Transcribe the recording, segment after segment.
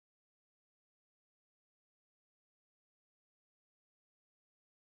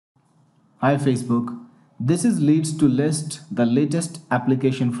Hi Facebook, this is Leads2List, the latest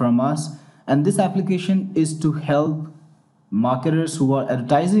application from us, and this application is to help marketers who are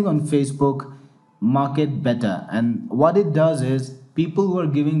advertising on Facebook market better. And what it does is people who are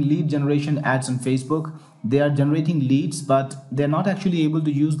giving lead generation ads on Facebook, they are generating leads, but they're not actually able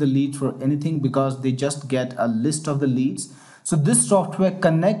to use the lead for anything because they just get a list of the leads. So this software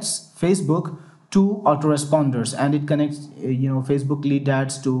connects Facebook to autoresponders, and it connects Facebook lead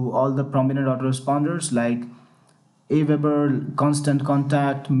ads to all the prominent autoresponders like Aweber, Constant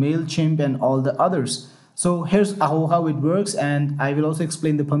Contact, MailChimp, and all the others. So here's how it works, and I will also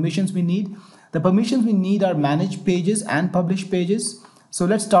explain the permissions we need. The permissions we need are manage pages and publish pages. So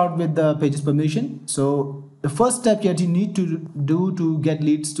let's start with the pages permission. So the first step that you need to do to get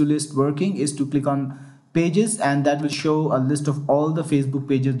Leads2List working is to click on pages, and that will show a list of all the Facebook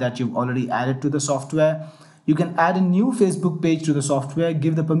pages that you've already added to the software. You can add a new Facebook page to the software,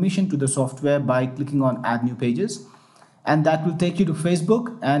 give the permission to the software by clicking on add new pages, and that will take you to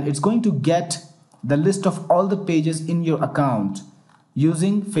Facebook, and it's going to get the list of all the pages in your account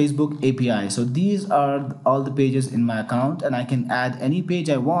using Facebook API. So these are all the pages in my account, and I can add any page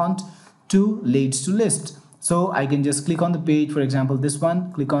I want to Leads2List. So I can just click on the page, for example this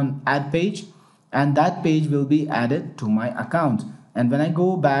one, click on add page, and that page will be added to my account. And when I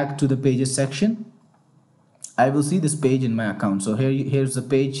go back to the pages section, I will see this page in my account. So here's the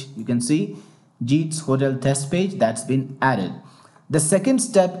page. You can see Jeet's Hotel test page that's been added. The second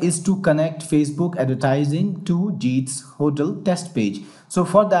step is to connect Facebook advertising to Jeet's Hotel test page. So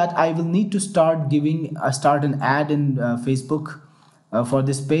for that, I will need to start an ad in Facebook for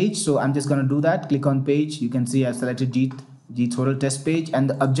this page. So I'm just going to do that. Click on page. You can see I've selected Jeet's Hotel test page, and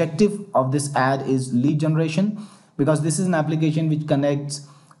the objective of this ad is lead generation, because this is an application which connects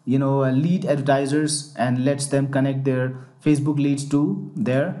lead advertisers and lets them connect their Facebook leads to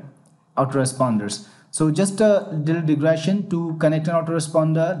their autoresponders. So just a little digression: to connect an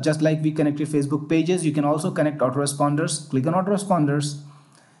autoresponder, just like we connected Facebook pages, you can also connect autoresponders. Click on autoresponders,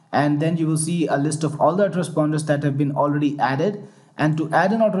 and then you will see a list of all the autoresponders that have been already added. And to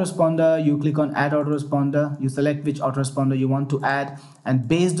add an autoresponder, you click on add autoresponder, you select which autoresponder you want to add, and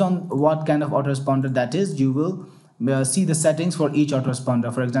based on what kind of autoresponder that is, you will see the settings for each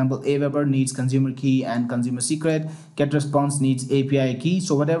autoresponder. For example, Aweber needs consumer key and consumer secret, GetResponse needs API key.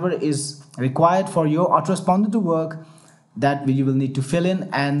 So whatever is required for your autoresponder to work, that you will need to fill in,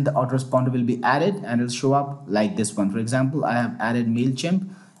 and the autoresponder will be added, and it'll show up like this one. For example, I have added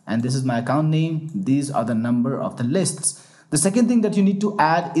MailChimp, and this is my account name. These are the number of the lists. The second thing that you need to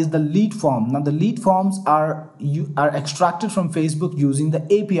add is the lead form. Now the lead forms are extracted from Facebook using the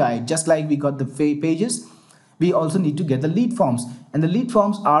API. Just like we got the pages, we also need to get the lead forms, and the lead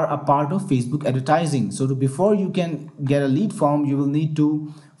forms are a part of Facebook advertising. So before you can get a lead form, you will need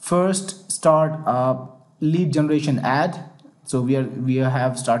to first start a lead generation ad. So we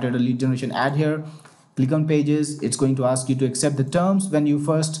have started a lead generation ad here. Click on pages. It's going to ask you to accept the terms when you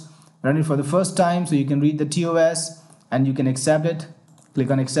first run it for the first time, so you can read the TOS and you can accept it.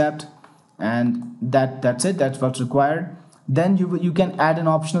 Click on accept, and that's it. That's what's required. Then you can add an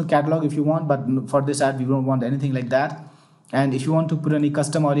optional catalog if you want, but for this ad we don't want anything like that. And if you want to put any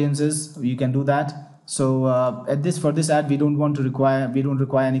custom audiences, you can do that. So for this ad we don't require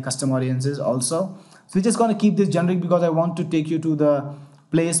any custom audiences also. So we're just going to keep this generic because I want to take you to the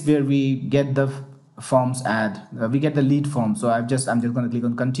place where we get the forms ad. We get the lead form. So I'm just going to click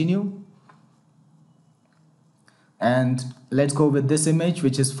on continue. And let's go with this image,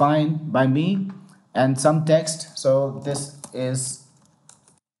 which is fine by me, and some text. So this is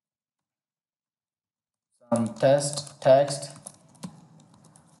some text,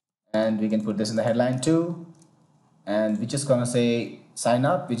 and we can put this in the headline too, and we're just gonna say sign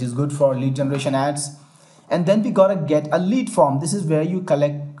up, which is good for lead generation ads. And then we gotta get a lead form. This is where you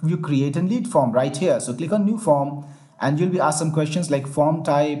create a lead form right here. So click on new form, and you'll be asked some questions like form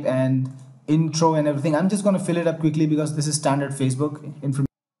type and intro and everything. I'm just going to fill it up quickly because this is standard Facebook information.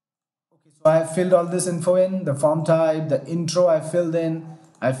 Okay, so I have filled all this info in, the form type, the intro I filled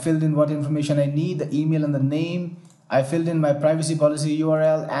in what information I need, the email and the name. I filled in my privacy policy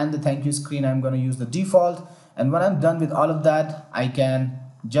URL, and the thank you screen I'm going to use the default. And when I'm done with all of that, I can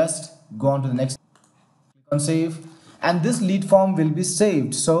just go on to the next. Click on save, and this lead form will be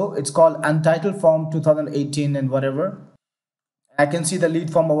saved. So it's called Untitled Form 2018 and whatever. I can see the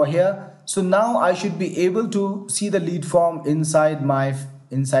lead form over here. So now I should be able to see the lead form inside my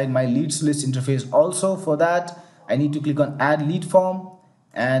Leads2List interface. Also, for that, I need to click on add lead form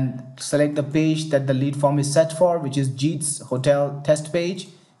and select the page that the lead form is set for, which is Jeet's Hotel test page.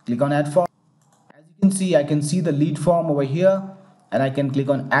 Click on add form. As you can see, I can see the lead form over here. and I can click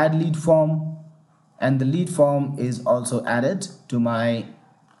on add lead form, and the lead form is also added to my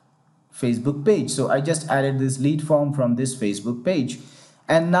Facebook page. So I just added this lead form from this Facebook page.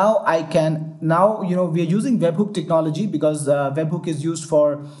 And now I can, now, we are using webhook technology because webhook is used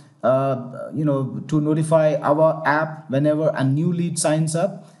for, to notify our app whenever a new lead signs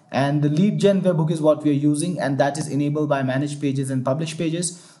up. And the lead gen webhook is what we are using, and that is enabled by managed pages and publish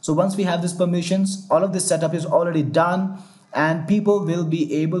pages. So once we have these permissions, all of this setup is already done, and people will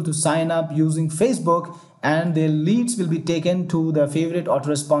be able to sign up using Facebook, and their leads will be taken to the favorite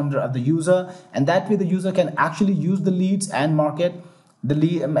autoresponder of the user, and that way the user can actually use the leads and market the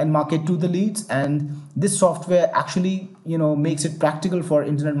lead and market to the leads. And this software actually makes it practical for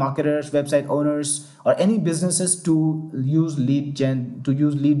internet marketers, website owners, or any businesses to use lead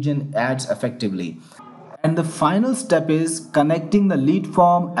gen ads effectively. And the final step is connecting the lead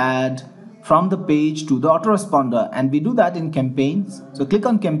form ad from the page to the autoresponder, and we do that in campaigns. So click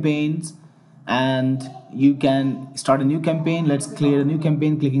on campaigns, and you can start a new campaign. Let's create a new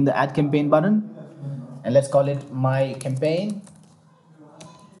campaign clicking the add campaign button, and let's call it my campaign,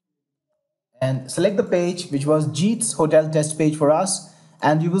 and select the page which was Jeet's hotel test page for us,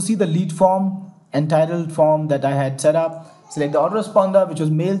 and you will see the lead form entitled form that I had set up. Select the autoresponder which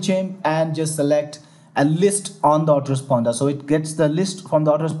was MailChimp, and just select a list on the autoresponder. So it gets the list from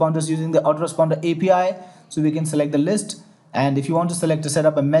the autoresponders using the autoresponder API. So we can select the list, and if you want to select to set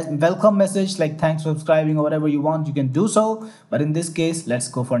up a welcome message like thanks for subscribing or whatever you want, you can do so. But in this case, let's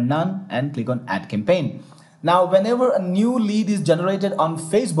go for none and click on add campaign. Now whenever a new lead is generated on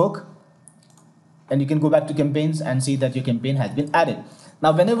Facebook, and you can go back to campaigns and see that your campaign has been added.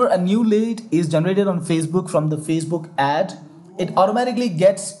 Now whenever a new lead is generated on Facebook from the Facebook ad, it automatically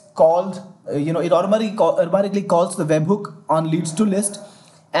gets called, it automatically calls the webhook on Leads2List,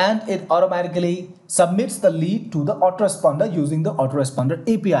 and it automatically submits the lead to the autoresponder using the autoresponder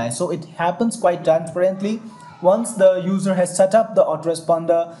API. So it happens quite transparently. Once the user has set up the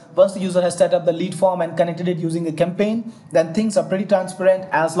autoresponder, once the user has set up the lead form and connected it using a campaign, then things are pretty transparent.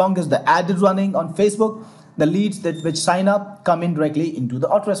 As long as the ad is running on Facebook, the leads which sign up come in directly into the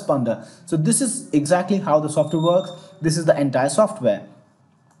autoresponder. So this is exactly how the software works. This is the entire software.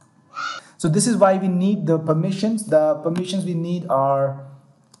 So this is why we need the permissions. The permissions we need are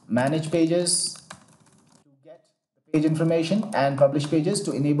manage pages to get the page information, and publish pages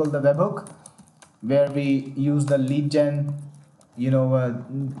to enable the webhook, where we use the lead gen,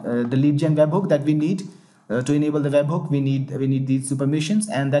 the lead gen webhook that we need. To enable the webhook, we need these two permissions,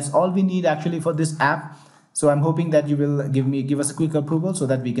 and that's all we need actually for this app. So I'm hoping that you will give us a quick approval so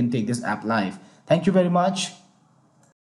that we can take this app live. Thank you very much.